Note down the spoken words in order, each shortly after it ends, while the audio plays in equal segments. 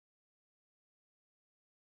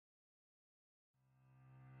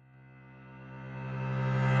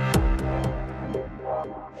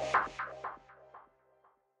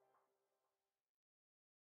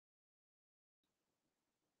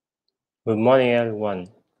Good morning, everyone.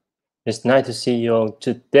 It's nice to see you all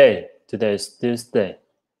today. Today is Tuesday.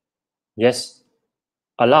 Yes,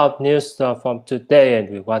 a lot of news from today,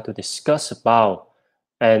 and we want to discuss about.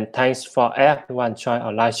 And thanks for everyone joining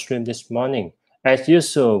our live stream this morning. As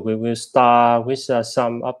usual, we will start with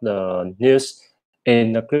some of the news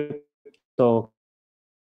in the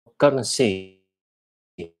cryptocurrency.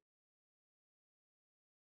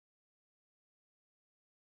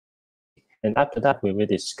 And after that, we will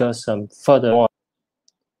discuss some further.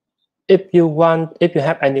 If you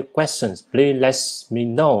have any questions, please let me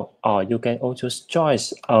know, or you can also join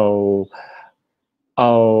our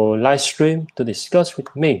live stream to discuss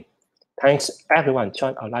with me. Thanks everyone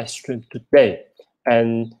join our live stream today.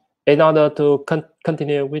 And in order to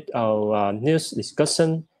continue with our news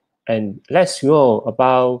discussion, and let's go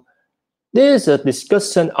about this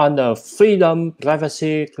discussion on the freedom,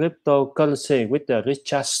 privacy, cryptocurrency with the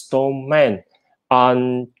Richard Stallman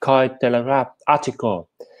on Cointelegraph article.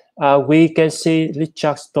 We can see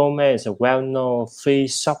Richard Stallman is a well-known free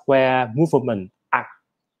software movement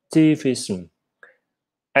activism,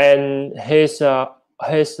 and he's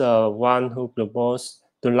one who proposed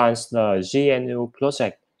to launch the GNU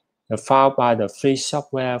project, founded by the Free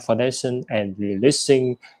Software Foundation and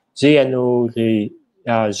releasing GNU the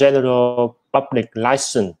general public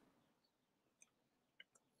license.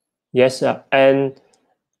 Yes, and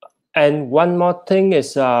one more thing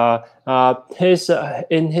is in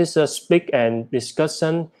his speak and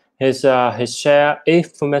discussion, he share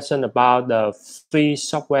information about the free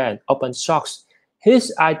software and open source.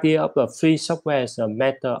 His idea of the free software is a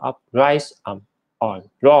matter of right or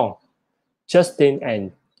wrong, justin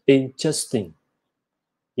and injusting.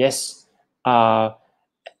 Yes,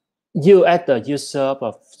 you as the user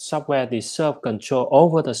of software deserve control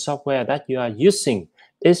over the software that you are using.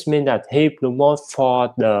 This means that he promotes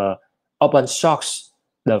for the open source,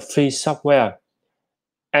 the free software.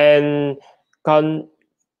 And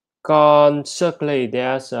consequently,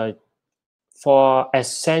 there's for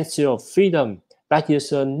essential freedom that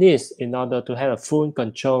user needs in order to have a full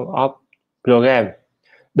control of program.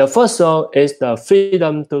 The first one is the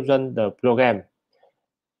freedom to run the program.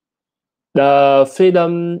 The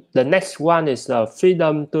next one is the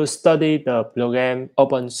freedom to study the program,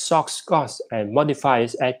 open source code, and modify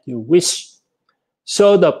it as you wish.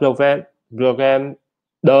 So the program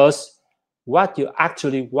does what you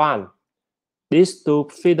actually want. These two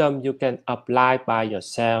freedom you can apply by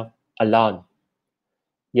yourself alone.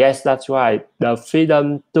 Yes, that's right. The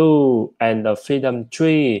freedom 2 and the freedom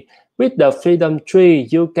 3. With the freedom 3,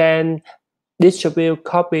 you can distribute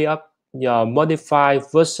copy of your modified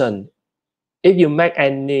version if you make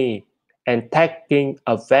any and taking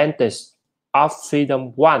advantage of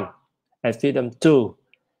freedom 1 and freedom 2.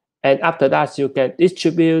 And after that, you can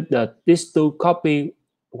distribute these two copy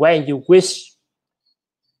when you wish.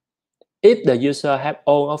 If the user have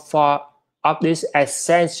all four of this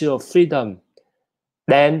essential freedom,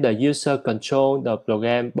 then the user control the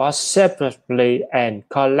program both separately and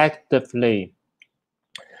collectively.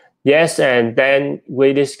 Yes, and then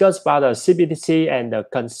we discussed about the CBDC and the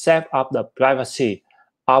concept of the privacy.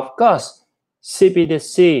 Of course,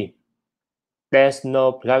 CBDC, there's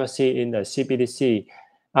no privacy in the CBDC.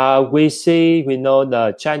 We know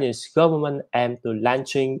the Chinese government aims to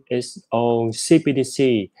launching its own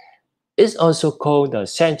CBDC. It's also called the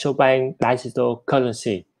central bank digital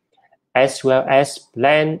currency, as well as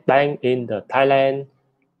land bank in the Thailand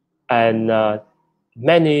and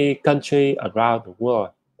many countries around the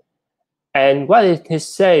world. And what did he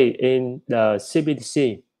say in the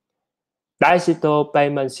CBDC? Digital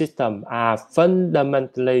payment systems are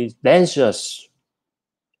fundamentally dangerous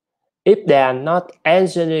if they are not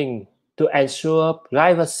engineering to ensure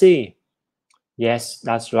privacy. Yes,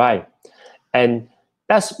 that's right. And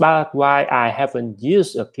that's why I haven't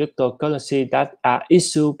used a cryptocurrency that are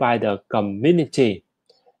issued by the community.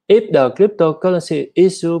 If the cryptocurrency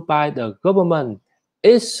issued by the government,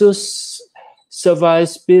 it should survive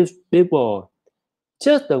people,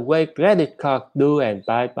 just the way credit cards do and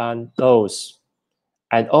PayPal does.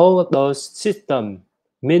 And all of those systems,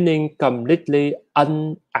 meaning completely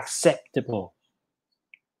unacceptable.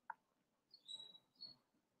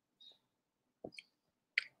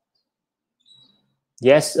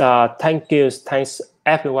 Yes, thanks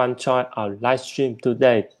everyone join our live stream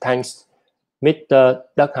today. Thanks Mr.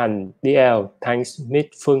 T.e.l.e.g.r.a.m, thanks Miss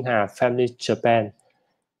Phương Hà Family Japan,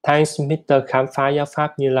 thanks Mr. Khám phá giáo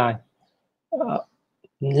pháp Như Lai.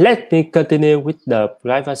 Let me continue with the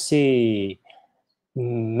privacy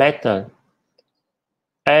matter.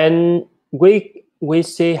 And we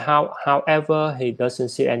see however, he doesn't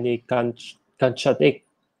see any contradict.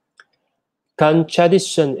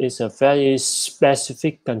 Contradiction is a very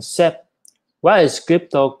specific concept. What is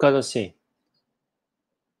cryptocurrency?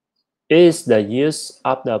 It is the use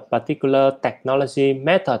of the particular technology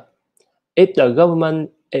method. If the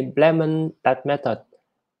government implements that method,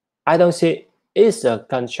 I don't see it's a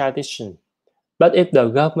contradiction. But if the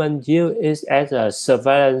government uses it as a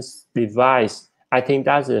surveillance device, I think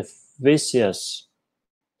that's vicious.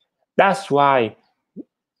 That's why,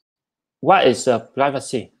 what is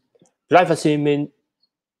privacy? Privacy means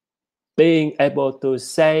being able to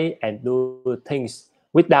say and do things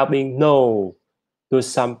without being known to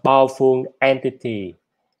some powerful entity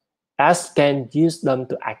that can use them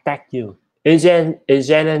to attack you. In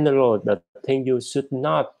general, the thing you should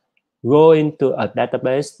not go into a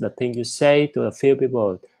database, the thing you say to a few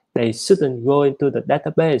people, they shouldn't go into the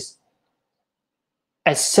database.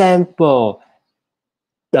 Example,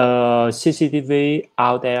 the CCTV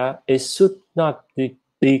out there, it should not be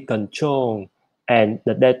controlled and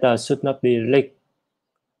the data should not be leaked.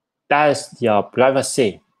 That's your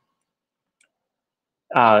privacy.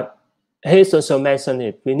 He also mentioned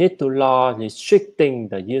it. We need to law restricting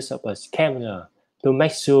the use of a camera to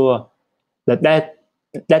make sure that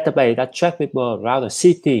database that track people around the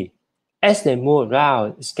city, as they move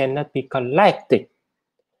around, it cannot be collected.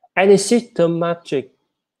 Any systematic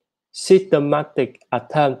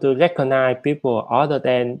attempt to recognize people other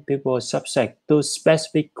than people subject to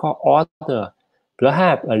specific court order will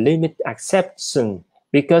have a limit exception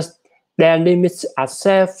because their limits are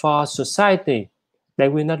set for society. They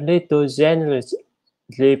will not lead to generous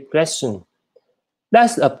repression.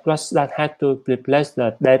 That's a process that had to replace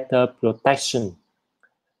the data protection.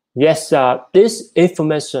 Yes, this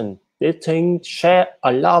information, this thing share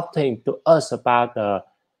a lot of things to us about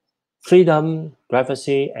freedom,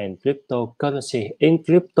 privacy, and cryptocurrency. In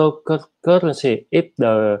cryptocurrency, if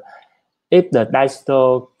the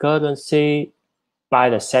digital currency by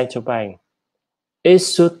the central bank, it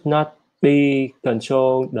should not be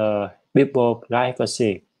control the people's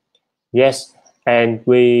privacy. Yes, and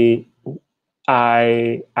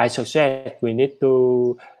I suggest we need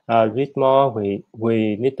to read more.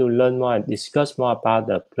 We need to learn more and discuss more about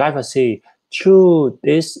the privacy through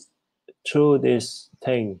this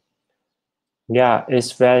thing. Yeah,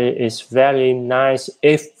 it's very nice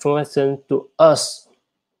information to us.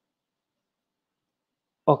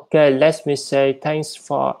 Okay, let me say thanks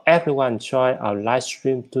for everyone join our live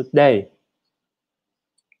stream today.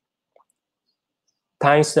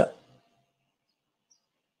 Thanks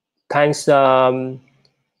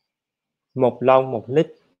Một Long Một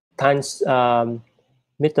Lít. Thanks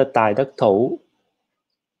Mr. Tài Đất Thủ.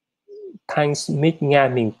 Thanks Mid Nga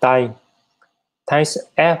Miền Tây. Thanks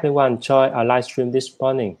everyone join our live stream this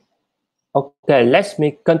morning. Okay, let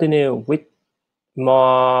me continue with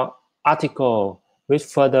more article, with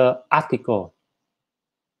further article.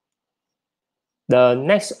 The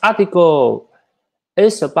next article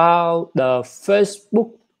is about the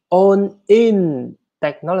Facebook own-in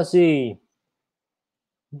technology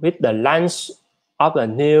with the launch of a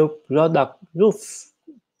new product group.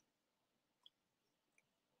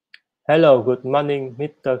 Hello, good morning,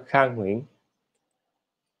 Mr. Khang Nguyễn.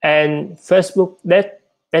 And Facebook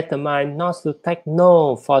determined not to take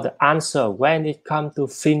no for the answer when it comes to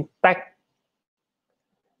fintech.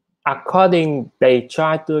 According, they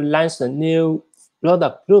try to launch a new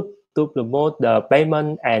product group to promote the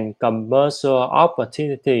payment and commercial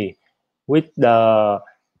opportunity with the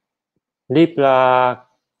T.e.l.e.g.r.a.m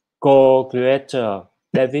co-creator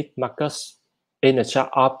David Marcus in the charge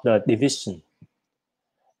of the division.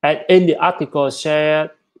 And in the article shared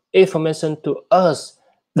information to us,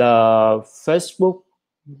 the Facebook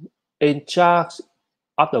in charge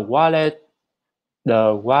of the wallet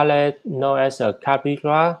known as a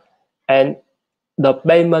T.e.l.e.g.r.a.m, and the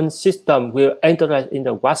payment system will integrate in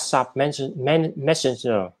the WhatsApp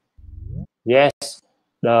messenger. Yes,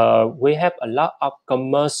 we have a lot of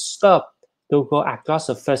commerce stuff to go across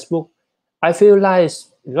the Facebook. I feel like it's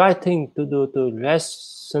the right thing to do to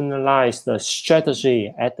rationalize the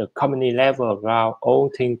strategy at the company level around all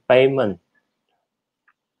things payment.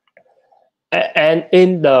 And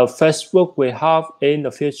in the Facebook, we have in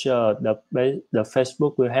the future, the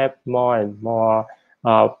Facebook will have more and more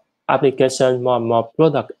application, more and more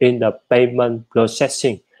product in the payment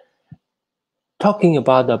processing. Talking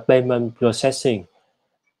about the payment processing,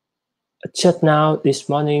 just now this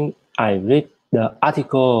morning, I read the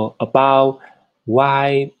article about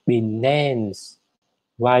why Binance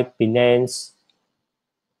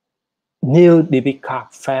new debit card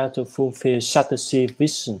failed to fulfill Satoshi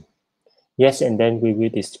vision. Yes, and then we will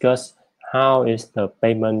discuss how is the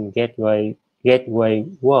payment gateway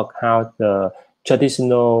work, how the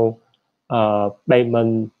traditional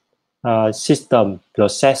payment system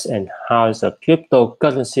process and how is the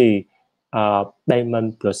cryptocurrency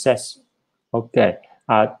payment process. Okay,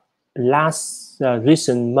 last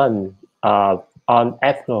recent month on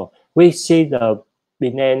April, we see the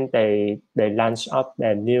Binance they launched up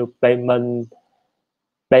a new payment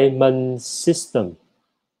system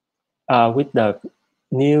with the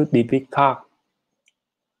new debit card.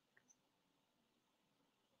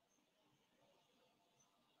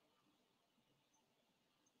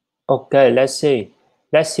 Okay, let's see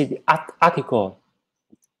the article.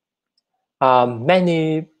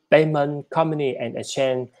 Many payment company and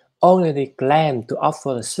exchange already claim to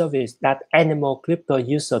offer a service that enable crypto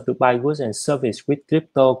users to buy goods and service with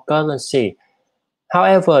cryptocurrency.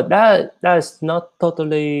 However, that is not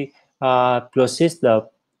totally process the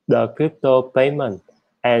crypto payment.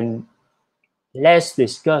 And let's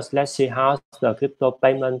see how the crypto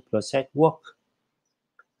payment process work.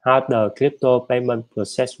 How the crypto payment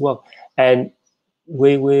process work. And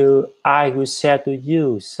I will share to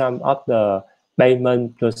you some of the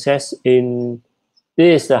payment process in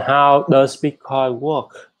this. How does Bitcoin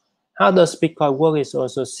work? How does Bitcoin work is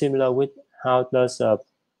also similar with how does a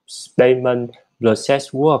payment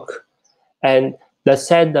process work. And the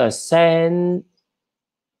sender send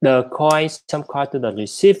some coin to the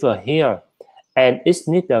receiver here, and it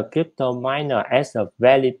needs the crypto miner as a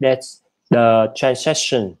validate the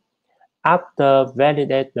transaction. After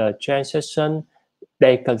validate the transaction,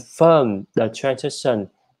 they confirm the transaction,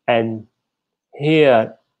 and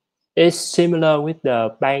here it's similar with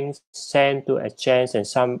the bank send to exchange and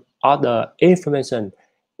some other information.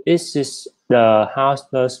 This is the how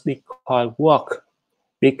does Bitcoin work,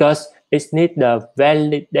 because it needs the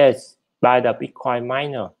validate by the Bitcoin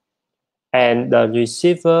miner, and the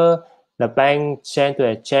receiver, the bank send to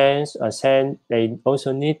exchange or send, they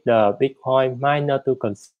also need the Bitcoin miner to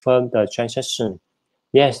confirm the transaction.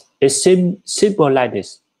 Yes, it's simple like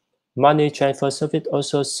this. Money transfer service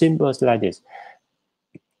also simple like this.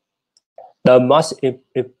 The most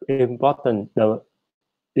important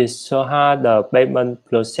is so how the payment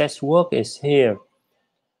process work is here.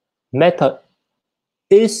 Method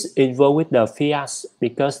is involved with the fiat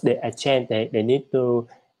because the exchange they need to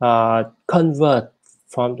convert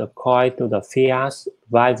from the coin to the fiat,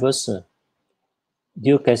 vice versa.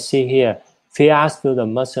 You can see here fiat to the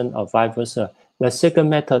merchant or vice versa. The second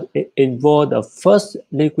method involves the first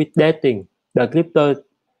liquidating the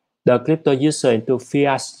crypto user into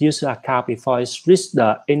fiat user account before it reaches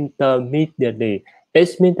the intermediary.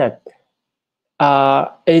 It means that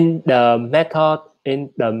in the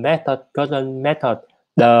current method,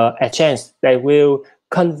 the exchange they will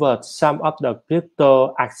convert some of the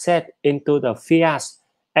crypto asset into the fiat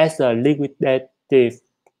as a liquidative,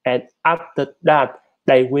 and after that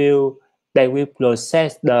they will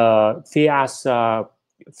process the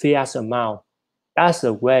fiat amount. That's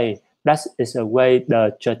a way. That is a way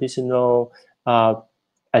the traditional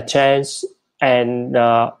exchange and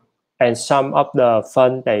some of the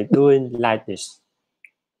fund they doing like this.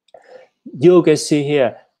 You can see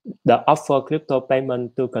here the offer crypto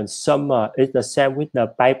payment to consumer is the same with the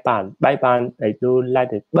PayPal. PayPal they do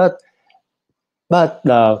like it, but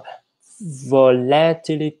the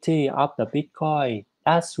volatility of the Bitcoin.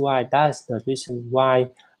 That's the reason why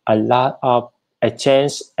a lot of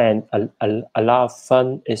exchange and a lot of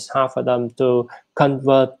fund is hard for them to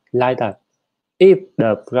convert like that. If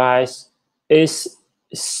the price is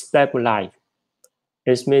stabilized,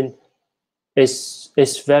 it means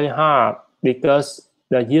it's very hard, because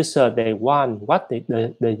the user they want what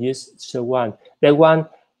the user want. They want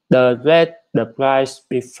the price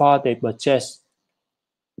before they purchase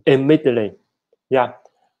immediately. Yeah,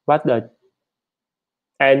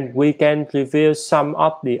 and we can review some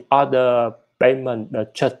of the other payment, the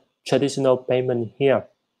traditional payment here.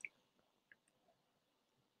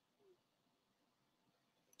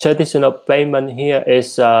 Traditional payment here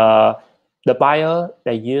is the buyer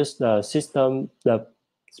they use the system, the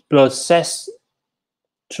process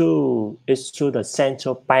through the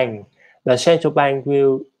central bank. The central bank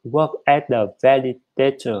will work as the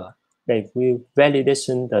validator. They will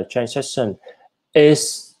validation the transaction.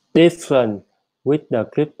 Is different with the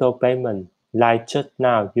crypto payment, like just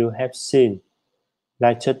now you have seen.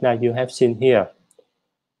 Here.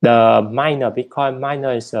 The miner, Bitcoin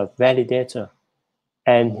miner is a validator.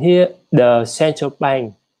 And here the central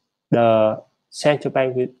bank will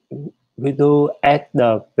do as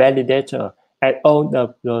the validator. And all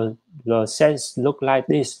the process look like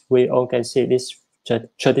this. We all can see this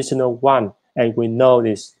traditional one, and we know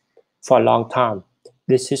this for a long time,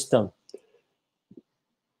 this system.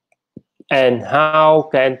 And how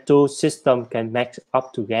can two systems can match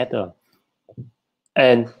up together?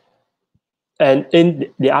 And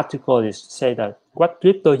in the article, it say that what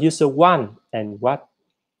crypto user want and what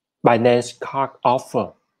Binance card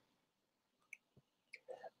offer.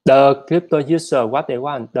 The crypto user, what they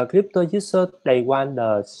want? The crypto user, they want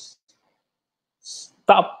the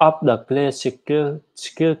stop of the clear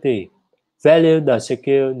security, value the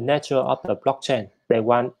secure nature of the blockchain. They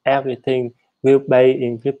want everything will be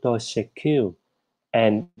in crypto secure,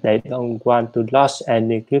 and they don't want to lose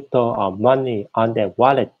any crypto or money on their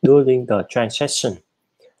wallet during the transaction.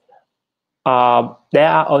 There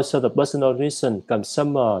are also the personal reason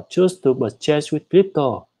consumers choose to purchase with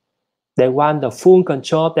crypto. They want the full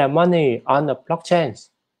control of their money on the blockchain.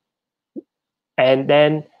 And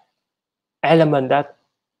then element that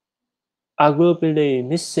arguably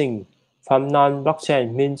missing from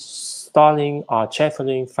non-blockchain means storing or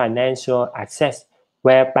transferring financial assets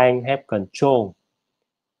where banks have control.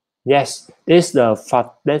 Yes, this is the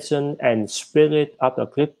foundation and spirit of the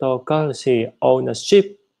cryptocurrency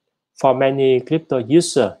ownership for many crypto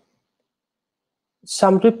users.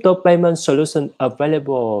 Some crypto payment solutions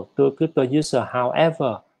available to crypto users,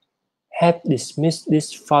 however, have dismissed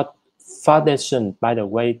this foundation by the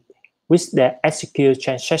way which they execute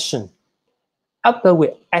transaction. After we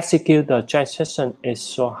execute the transaction, it's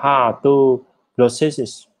so hard to process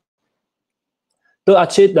it. To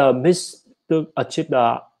achieve our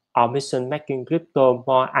mission, making crypto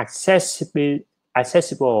more accessible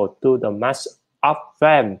to the mass of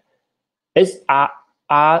them is a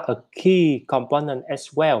key component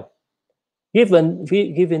as well. Given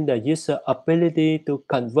the user ability to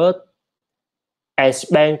convert and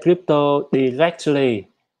spend crypto directly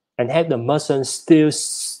and have the merchant still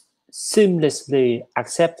seamlessly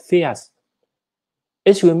accept fiat,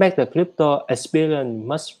 it will make the crypto experience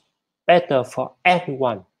much better for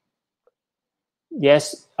everyone.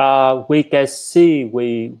 Yes, we can see,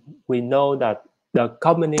 we know that the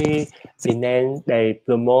company Binance, they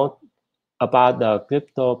promote about the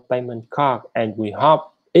crypto payment card, and we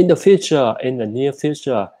hope in the near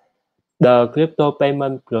future, the crypto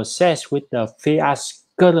payment process with the fiat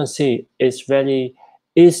currency is very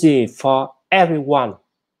easy for everyone.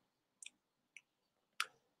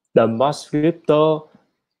 The most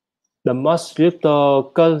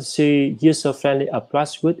cryptocurrency user-friendly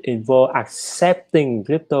approach would involve accepting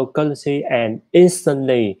cryptocurrency and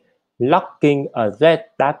instantly locking a rate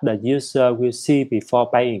that the user will see before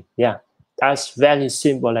paying. Yeah, that's very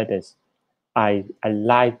simple like this. I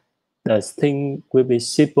like the thing will be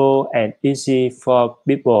simple and easy for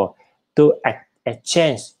people to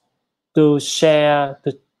exchange, to share,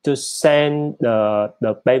 to send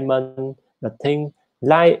the payment, the thing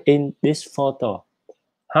like in this photo.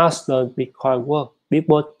 How's the Bitcoin work?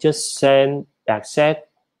 People just send access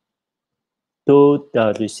to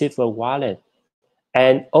the receiver wallet.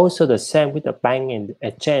 And also the same with the bank and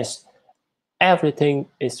exchange. Everything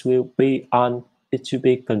will be on, it should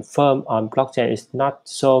be confirmed on blockchain. It's not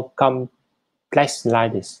so complex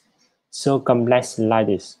like this.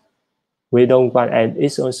 We don't want, and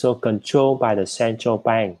it's also controlled by the central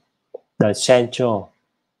bank. The central,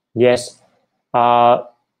 yes.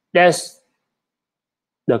 That's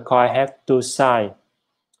the coin have two sides.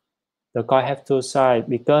 The coin have two sides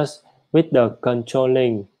because with the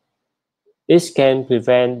controlling, it can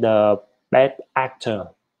prevent the bad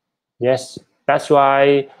actor. Yes, that's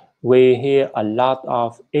why we hear a lot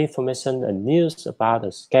of information and news about the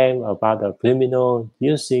scam, about the criminal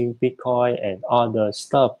using Bitcoin and all the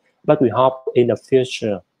stuff. But we hope in the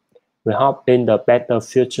future, we hope in the better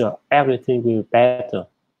future, everything will be better.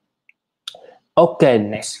 Okay,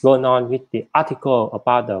 next going on with the article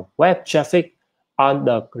about the web traffic on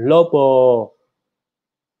the global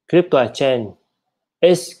crypto exchange.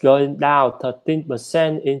 It's going down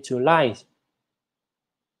 13% in July.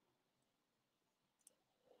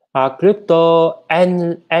 Crypto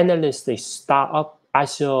analytics startup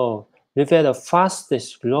ICO revealed the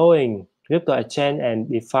fastest growing crypto exchange and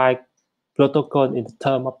DeFi protocol in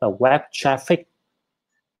terms of the web traffic.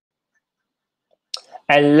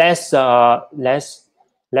 And let's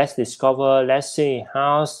discover, let's see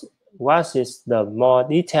what is the more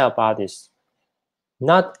detail about this.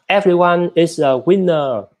 Not everyone is a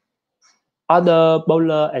winner. Other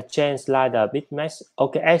bowler exchanges like the BitMEX,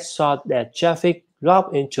 OKX saw their traffic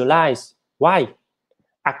drop in July. Why?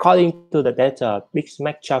 According to the data,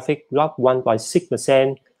 BitMEX traffic dropped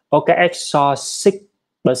 1.6%. OKX saw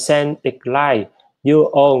 6% decline. We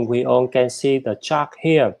all can see the chart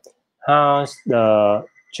here. How's the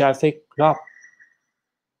traffic drop?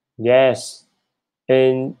 Yes,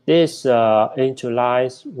 in this in July,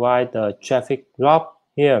 why the traffic drop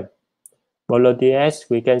here? Below DS,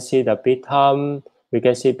 we can see the Bithumb, we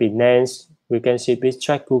can see Binance, We can see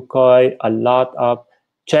Bittrack, KuCoin, a lot of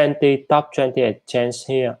top 20 exchanges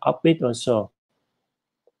here, Upbit also.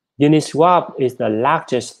 Uniswap is the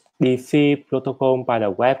largest DeFi protocol by the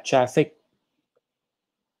web traffic.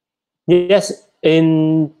 Yes,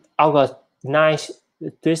 in August 9,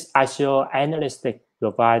 this ICO Analytics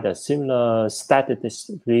provide a similar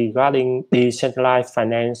statistics regarding decentralized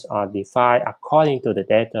finance or DeFi according to the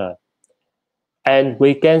data. And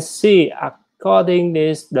we can see, according to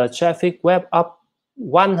this, the traffic went up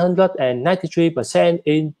 193%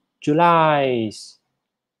 in July.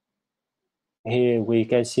 Here we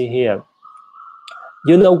can see here.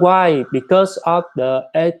 You know why? Because of the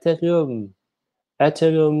Ethereum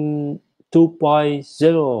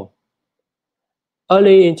 2.0.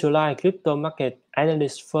 Early in July, crypto market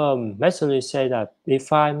analyst firm Messery said that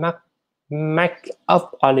DeFi make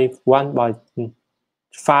up only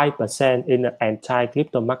 1.5% in the entire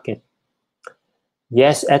crypto market.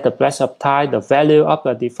 Yes, at the present of time, the value of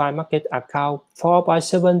the DeFi market account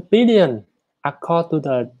 4.7 billion according to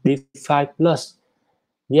the DeFi Plus.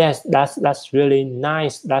 Yes, that's really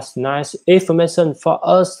nice. That's nice information for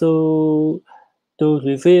us to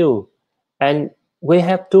review. And we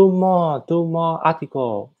have two more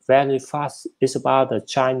articles very fast. It's about the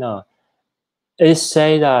China. It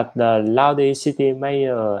say that the Loudi city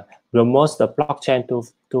mayor promotes the blockchain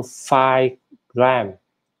to 5 gram.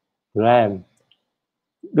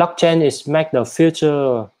 Blockchain is make the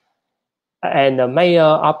future, and the mayor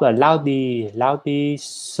of the Loudi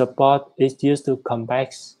support is used to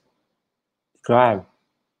combat crime.